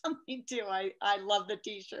say something too. I love the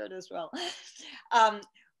t-shirt as well.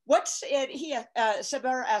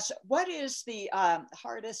 Sabir asks, what is the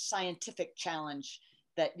hardest scientific challenge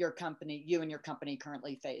that you and your company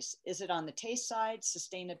currently face? Is it on the taste side,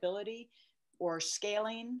 sustainability, or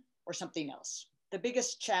scaling, or something else? The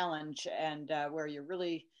biggest challenge and where you're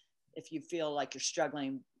really, if you feel like you're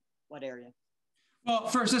struggling, what area? Well,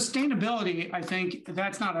 for sustainability, I think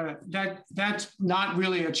that's not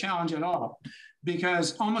really a challenge at all,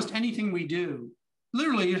 because almost anything we do,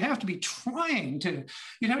 literally, you'd have to be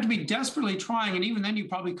desperately trying, and even then you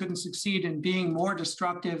probably couldn't succeed in being more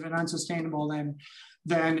destructive and unsustainable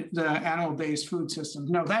than the animal-based food system.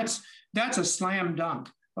 No, that's a slam dunk.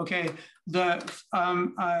 Okay, the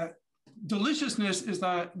deliciousness is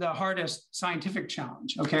the hardest scientific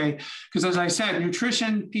challenge. Okay, because as I said,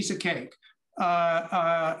 nutrition, piece of cake.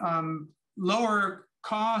 Lower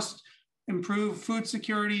cost, improve food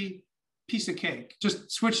security, piece of cake. Just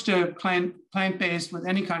switch to plant-based with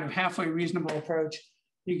any kind of halfway reasonable approach.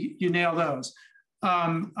 You nail those.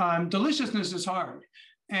 Deliciousness is hard,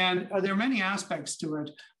 and there are many aspects to it.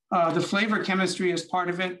 The flavor chemistry is part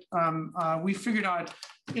of it. We figured out,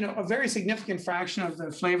 a very significant fraction of the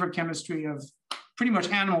flavor chemistry of pretty much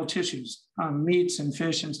animal tissues, meats and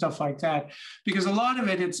fish and stuff like that, because a lot of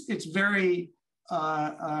it, it's very,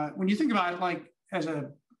 when you think about it, like as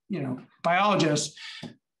a, biologist,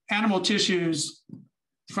 animal tissues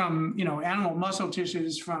from, animal muscle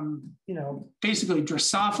tissues from, basically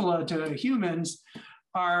Drosophila to humans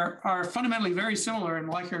are fundamentally very similar in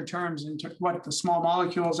molecular terms into what the small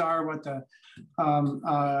molecules are, what the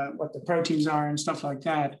proteins are and stuff like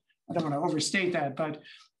that. I don't want to overstate that, but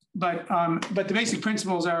the basic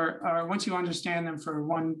principles are once you understand them for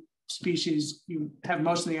one species, you have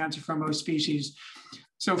most of the answer for most species.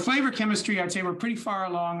 So flavor chemistry, I'd say we're pretty far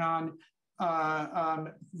along on.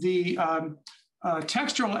 The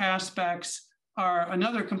textural aspects are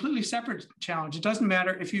another completely separate challenge. It doesn't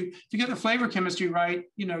matter if you get the flavor chemistry right,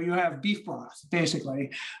 you have beef broth basically.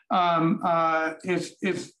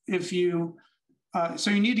 So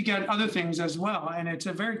you need to get other things as well, and it's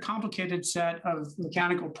a very complicated set of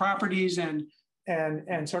mechanical properties and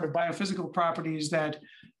sort of biophysical properties that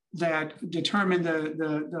determine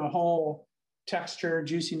the whole texture,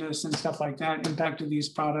 juiciness, and stuff like that impact of these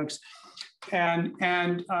products. And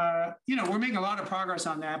we're making a lot of progress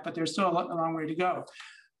on that, but there's still a long way to go.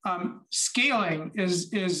 Scaling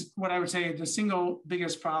is what I would say the single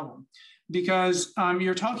biggest problem, because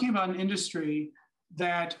you're talking about an industry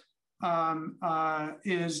that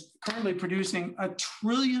is currently producing 1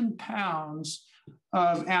 trillion pounds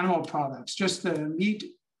of animal products. Just the meat,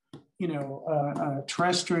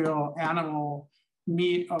 terrestrial animal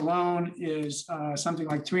meat alone is something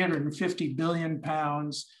like 350 billion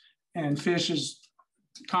pounds, and fish is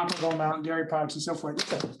comparable amount in dairy products and so forth.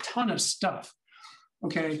 It's a ton of stuff,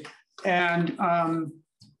 okay? And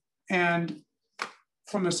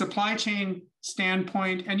from a supply chain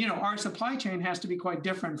standpoint, and our supply chain has to be quite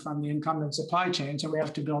different from the incumbent supply chain, so we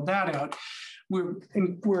have to build that out. We're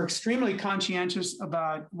extremely conscientious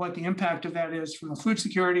about what the impact of that is from a food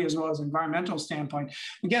security as well as environmental standpoint.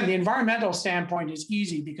 Again, the environmental standpoint is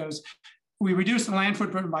easy because we reduce the land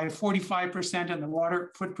footprint by 45% and the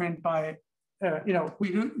water footprint by,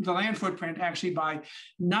 we do the land footprint actually by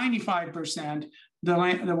 95%,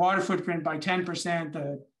 the water footprint by 10%,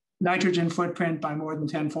 the nitrogen footprint by more than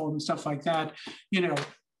tenfold and stuff like that.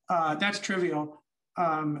 That's trivial.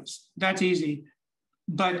 That's easy.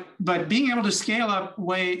 But being able to scale up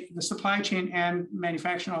the supply chain and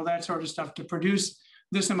manufacturing, all that sort of stuff to produce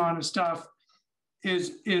this amount of stuff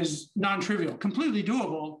is non-trivial, completely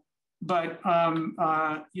doable. But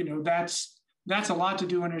that's a lot to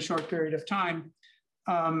do in a short period of time.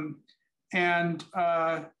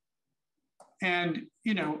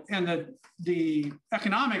 The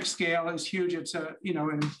economic scale is huge. It's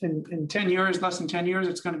in 10 years, less than 10 years,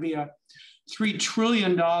 it's going to be a $3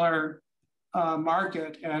 trillion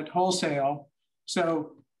market at wholesale.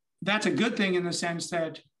 So that's a good thing in the sense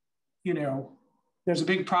that, there's a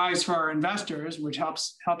big prize for our investors, which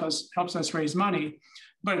helps us raise money.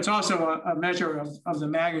 But it's also a measure of the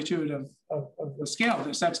magnitude of the scale of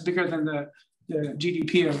this. That's bigger than the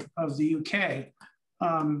GDP of the UK.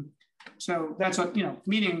 So that's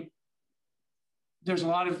meaning there's a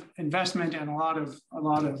lot of investment and a lot of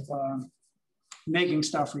making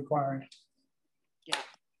stuff required.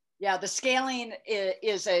 Yeah, the scaling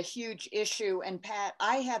is a huge issue. And Pat,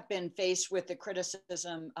 I have been faced with the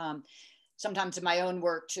criticism sometimes in my own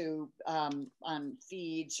work too, on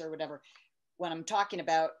feeds or whatever. When I'm talking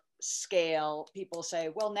about scale, people say,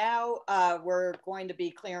 well, now we're going to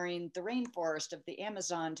be clearing the rainforest of the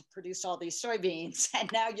Amazon to produce all these soybeans,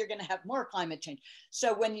 and now you're going to have more climate change.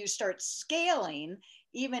 So when you start scaling,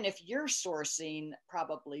 even if you're sourcing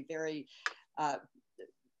probably very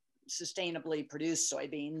sustainably produced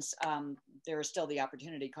soybeans, there is still the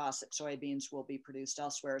opportunity cost that soybeans will be produced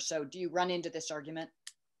elsewhere. So do you run into this argument?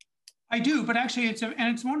 I do, but actually it's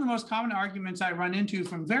one of the most common arguments I run into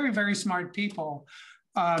from very, very smart people.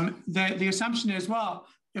 The assumption is, well,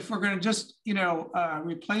 if we're going to just,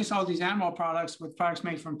 replace all these animal products with products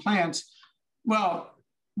made from plants, well,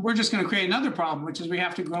 we're just going to create another problem, which is we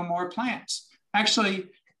have to grow more plants. Actually,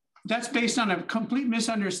 that's based on a complete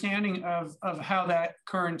misunderstanding of how that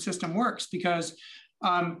current system works, because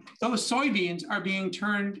those soybeans are being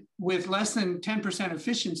turned with less than 10%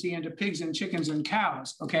 efficiency into pigs and chickens and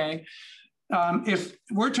cows, okay? If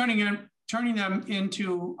we're turning them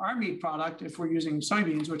into our meat product, if we're using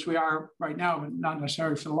soybeans, which we are right now, but not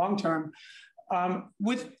necessarily for the long term,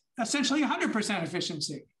 with essentially 100%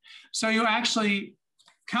 efficiency. So you actually,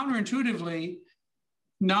 counterintuitively,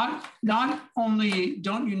 not only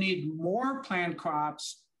don't you need more plant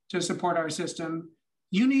crops to support our system,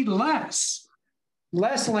 you need less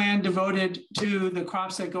land devoted to the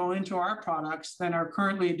crops that go into our products than are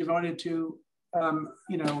currently devoted to,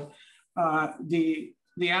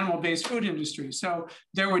 the animal-based food industry. So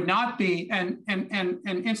there would not be, and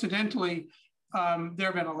incidentally, there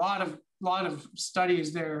have been a lot of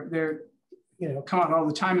studies there come out all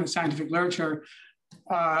the time in the scientific literature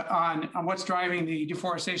on what's driving the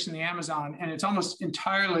deforestation in the Amazon, and it's almost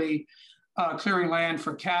entirely clearing land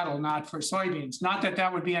for cattle, not for soybeans. Not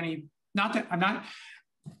that would be any.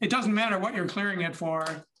 It doesn't matter what you're clearing it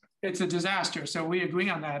for. It's a disaster. So we agree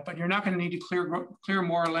on that. But you're not going to need to clear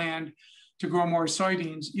more land to grow more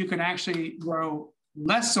soybeans. You can actually grow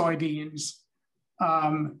less soybeans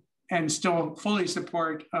and still fully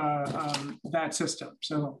support that system.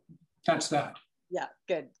 So that's that. Yeah,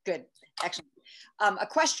 good, excellent. A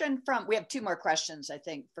question from, we have two more questions, I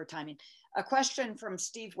think, for timing. A question from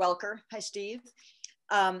Steve Welker. Hi, Steve.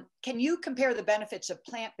 Can you compare the benefits of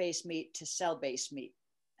plant-based meat to cell-based meat?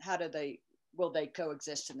 Will they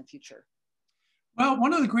coexist in the future? Well,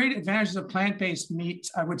 one of the great advantages of plant-based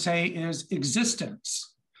meats, I would say, is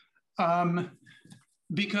existence.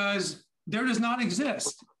 Because there does not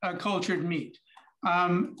exist a cultured meat.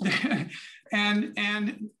 And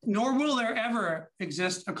nor will there ever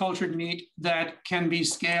exist a cultured meat that can be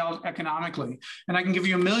scaled economically. And I can give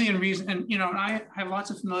you a million reasons. And I have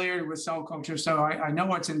lots of familiarity with cell culture, so I know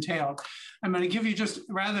what's entailed. I'm going to give you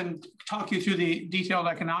rather than talk you through the detailed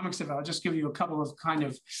economics of it, I'll just give you a couple of kind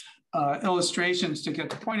of illustrations to get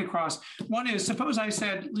the point across. One is, suppose I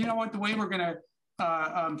said, the way we're going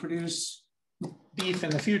to produce beef in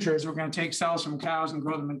the future is we're going to take cells from cows and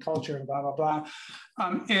grow them in culture and blah, blah, blah.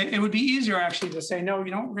 It would be easier actually to say, no,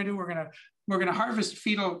 you know what we're going to do? We're going to harvest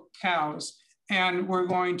fetal cows and we're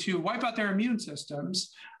going to wipe out their immune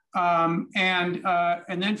systems and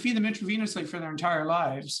then feed them intravenously for their entire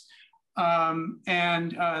lives.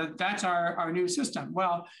 That's our new system.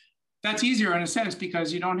 Well, that's easier in a sense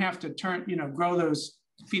because you don't have to grow those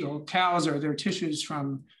fetal cows or their tissues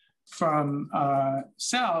from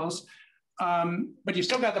cells. But you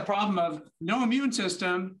still got the problem of no immune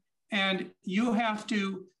system, and you're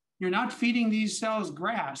not feeding these cells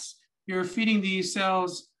grass. You're feeding these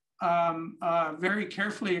cells very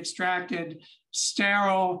carefully extracted,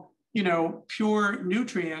 sterile, pure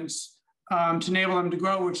nutrients to enable them to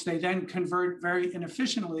grow, which they then convert very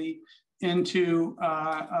inefficiently into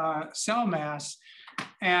cell mass,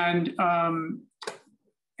 and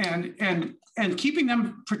keeping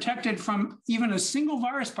them protected from even a single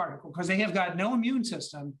virus particle because they have got no immune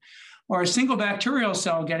system, or a single bacterial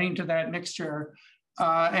cell getting to that mixture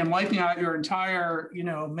and wiping out your entire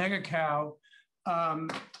mega cow.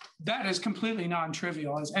 That is completely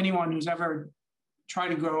non-trivial, as anyone who's ever tried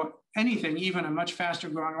to grow anything, even a much faster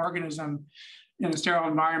growing organism in a sterile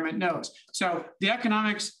environment knows. So the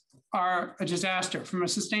economics are a disaster. From a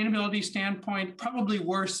sustainability standpoint, probably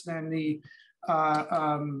worse than the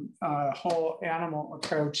whole animal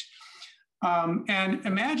approach. And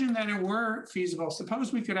imagine that it were feasible.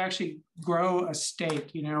 Suppose we could actually grow a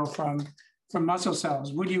steak, from muscle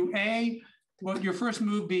cells. Would you would your first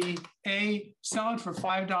move be sell it for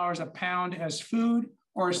 $5 a pound as food,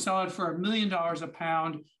 or sell it for $1 million a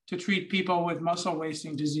pound to treat people with muscle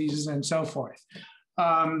wasting diseases and so forth?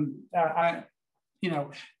 And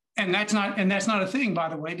that's not a thing, by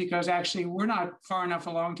the way, because actually we're not far enough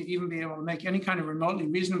along to even be able to make any kind of remotely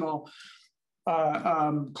reasonable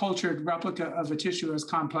cultured replica of a tissue as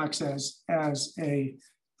complex as a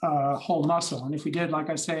whole muscle. And if we did, like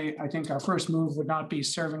I say, I think our first move would not be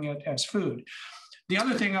serving it as food. The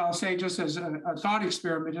other thing I'll say, just as a thought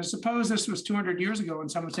experiment, is suppose this was 200 years ago and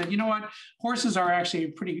someone said, you know what, horses are actually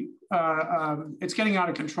pretty, it's getting out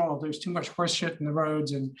of control. There's too much horse shit in the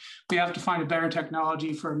roads and we have to find a better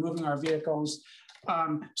technology for moving our vehicles.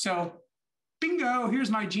 So bingo, here's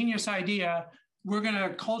my genius idea. We're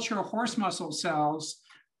gonna culture horse muscle cells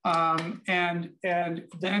and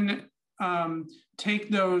then take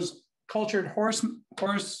those cultured horse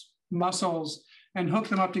muscles and hook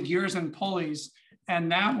them up to gears and pulleys.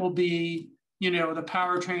 And that will be, the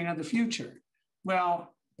powertrain of the future.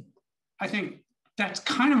 Well, I think that's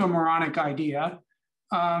kind of a moronic idea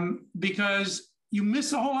because you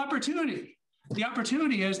miss the whole opportunity. The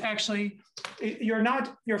opportunity is actually,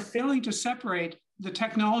 you're failing to separate the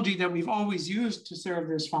technology that we've always used to serve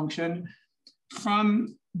this function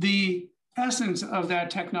from the essence of that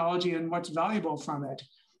technology and what's valuable from it.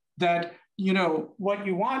 That, what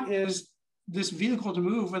you want is this vehicle to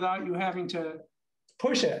move without you having to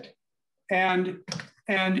push it. And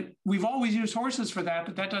we've always used horses for that,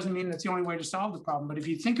 but that doesn't mean that's the only way to solve the problem. But if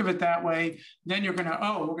you think of it that way, then we're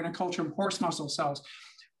going to culture horse muscle cells.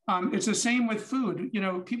 It's the same with food.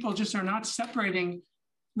 People just are not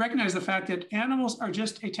recognize the fact that animals are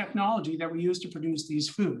just a technology that we use to produce these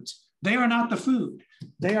foods. They are not the food.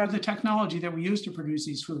 They are the technology that we use to produce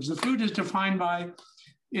these foods. The food is defined by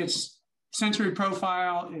its sensory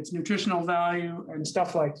profile, its nutritional value, and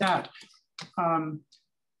stuff like that.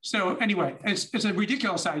 So anyway, it's a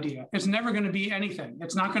ridiculous idea. It's never going to be anything.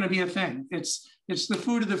 It's not going to be a thing. It's the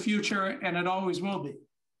food of the future, and it always will be.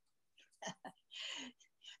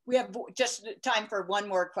 We have just time for one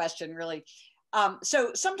more question, really.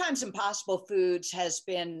 So sometimes impossible foods has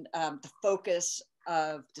been the focus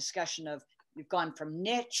of discussion of, you've gone from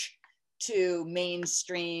niche to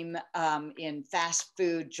mainstream in fast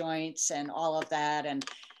food joints and all of that. And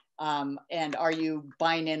are you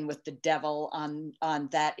buying in with the devil on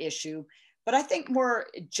that issue? But I think more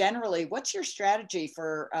generally, what's your strategy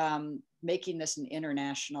for making this an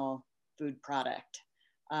international food product?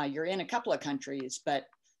 You're in a couple of countries, but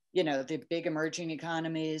the big emerging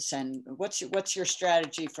economies, and what's your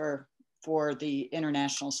strategy for the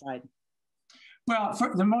international side? Well,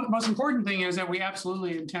 the most important thing is that we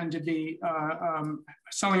absolutely intend to be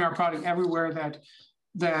selling our product everywhere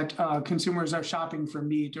that consumers are shopping for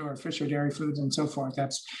meat or fish or dairy foods and so forth.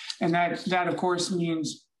 That of course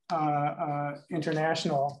means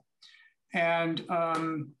international. And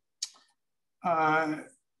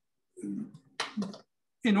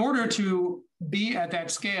in order to be at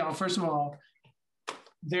that scale, first of all,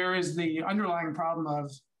 there is the underlying problem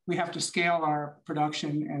of we have to scale our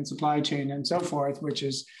production and supply chain and so forth, which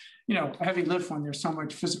is, a heavy lift when there's so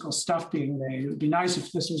much physical stuff being made. It would be nice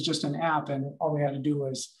if this was just an app and all we had to do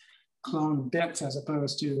was clone bits as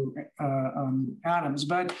opposed to atoms.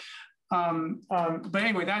 But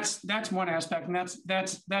anyway, that's one aspect, and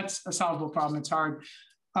that's a solvable problem. It's hard.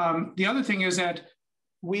 The other thing is that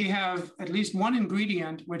we have at least one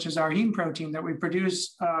ingredient, which is our heme protein, that we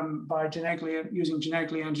produce by using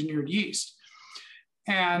genetically engineered yeast.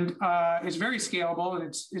 And it's very scalable, and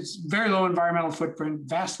it's very low environmental footprint,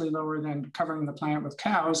 vastly lower than covering the planet with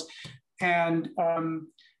cows. And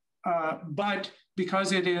but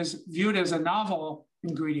because it is viewed as a novel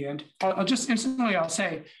ingredient, I'll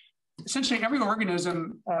say, essentially every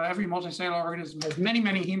organism, every multicellular organism has many,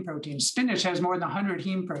 many heme proteins. Spinach has more than 100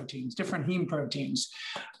 heme proteins, different heme proteins.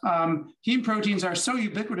 Heme proteins are so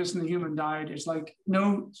ubiquitous in the human diet, it's like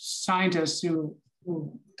no scientist who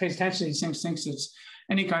pays attention to these things thinks it's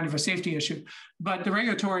any kind of a safety issue. But the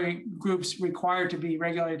regulatory groups require to be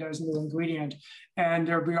regulated as a new ingredient, and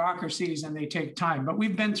there are bureaucracies and they take time. But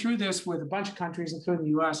we've been through this with a bunch of countries, including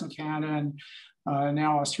the US and Canada, and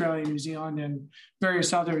now Australia, New Zealand, and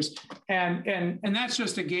various others. And that's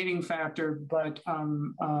just a gating factor, but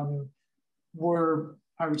we're,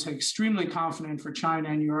 I would say, extremely confident for China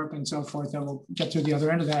and Europe and so forth that we'll get to the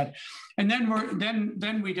other end of that. And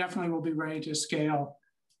then we definitely will be ready to scale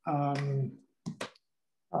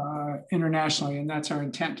internationally, and that's our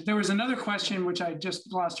intent. There was another question which I just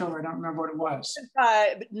glossed over. I don't remember what it was.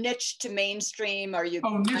 Niche to mainstream. Are you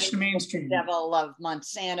niche to mainstream? The devil of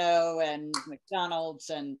Monsanto and McDonald's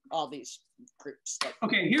and all these groups.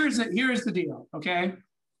 Okay, here's the deal. Okay,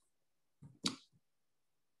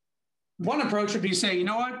 one approach would be say, you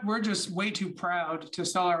know what, we're just way too proud to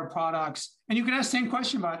sell our products. And you can ask the same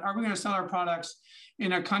question about, are we going to sell our products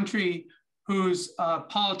in a country whose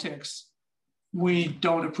politics we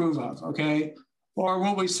don't approve of, okay? Or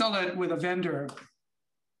will we sell it with a vendor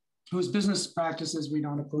whose business practices we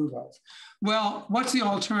don't approve of? Well, what's the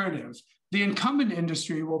alternative? The incumbent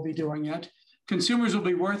industry will be doing it. Consumers will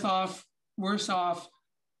be worse off,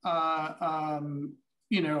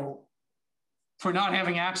 for not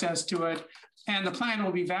having access to it, and the planet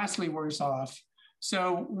will be vastly worse off.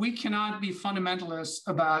 So we cannot be fundamentalists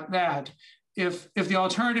about that. If the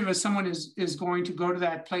alternative is someone is going to go to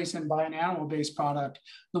that place and buy an animal-based product,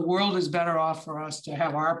 the world is better off for us to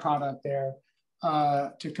have our product there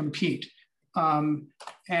to compete. So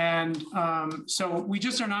we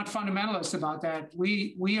just are not fundamentalists about that.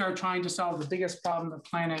 We are trying to solve the biggest problem the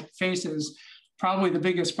planet faces, probably the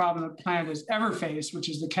biggest problem the planet has ever faced, which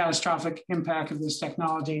is the catastrophic impact of this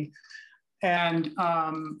technology. And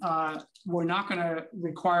we're not going to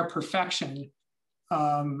require perfection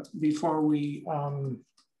before we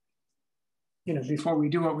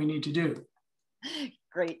do what we need to do.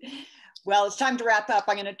 Great. Well, it's time to wrap up.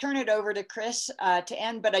 I'm going to turn it over to Chris to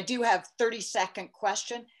end, but I do have 30-second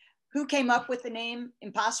question. Who came up with the name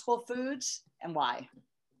Impossible Foods and why?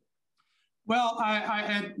 Well,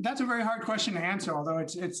 that's a very hard question to answer, although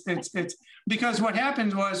it's because what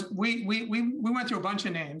happened was we went through a bunch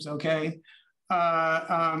of names, okay?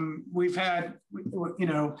 We've had,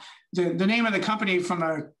 the name of the company from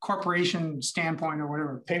a corporation standpoint or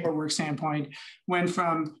whatever, paperwork standpoint, went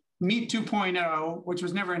from Meat 2.0, which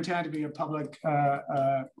was never intended to be a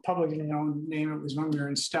publicly known name. It was when we were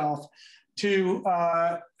in stealth, to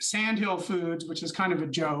Sandhill Foods, which is kind of a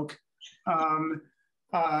joke,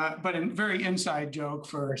 but a very inside joke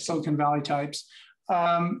for Silicon Valley types.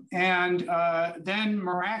 And then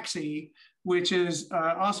Meraxi, which is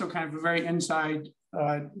also kind of a very inside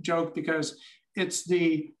joke because it's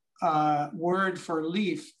the word for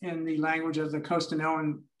leaf in the language of the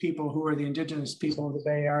Costanoan people who are the indigenous people of the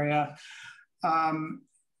Bay Area.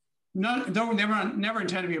 Though they were never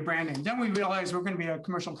intended to be a brand name. Then we realized we're going to be a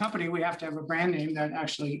commercial company. We have to have a brand name that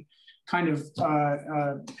actually kind of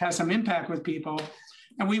has some impact with people.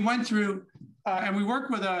 And we went through, and we worked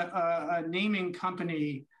with a naming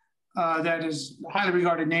company that is a highly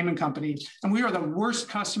regarded naming company, and we were the worst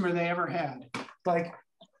customer they ever had. Like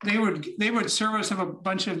they would serve us a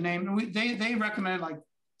bunch of names, and they recommended like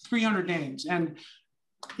 300 names, and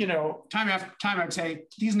time after time I'd say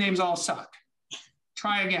these names all suck.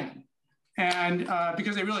 Try again, and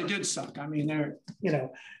because they really did suck. I mean, they're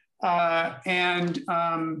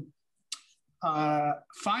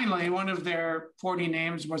finally one of their 40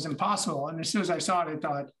 names was Impossible, and as soon as I saw it, I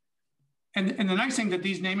thought. And the nice thing that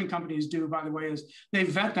these naming companies do, by the way, is they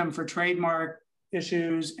vet them for trademark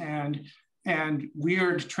issues and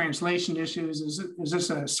weird translation issues. Is this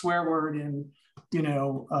a swear word in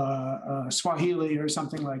Swahili or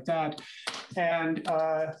something like that? And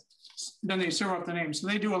then they serve up the names. So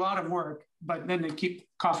they do a lot of work, but then they keep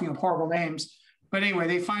coughing up horrible names. But anyway,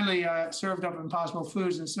 they finally served up Impossible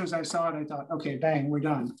Foods. And as soon as I saw it, I thought, okay, bang, we're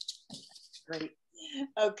done. Great.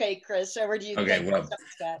 Okay, Chris, over to you. Okay, well,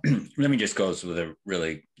 let me just close with a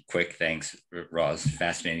really quick thanks, Roz.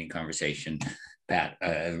 Fascinating conversation. Pat,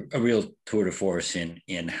 a real tour de force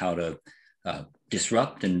in how to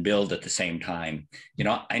disrupt and build at the same time. You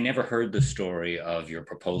know, I never heard the story of your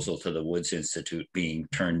proposal to the Woods Institute being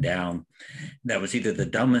turned down. That was either the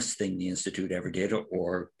dumbest thing the Institute ever did,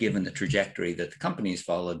 or given the trajectory that the companies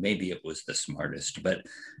followed, maybe it was the smartest. But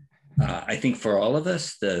I think for all of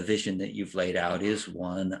us, the vision that you've laid out is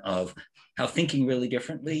one of how thinking really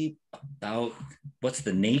differently about what's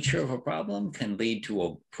the nature of a problem can lead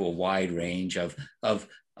to a wide range of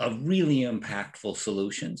really impactful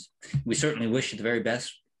solutions. We certainly wish you the very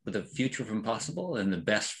best for the future of Impossible and the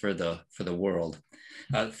best for the world.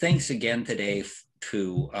 Thanks again today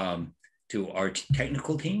to our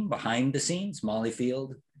technical team behind the scenes, Molly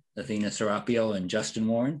Field, Athena Serapio, and Justin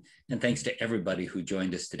Warren. And thanks to everybody who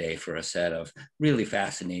joined us today for a set of really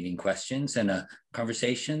fascinating questions and a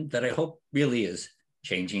conversation that I hope really is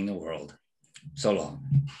changing the world. So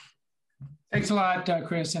long. Thanks a lot,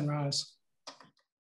 Chris and Roz.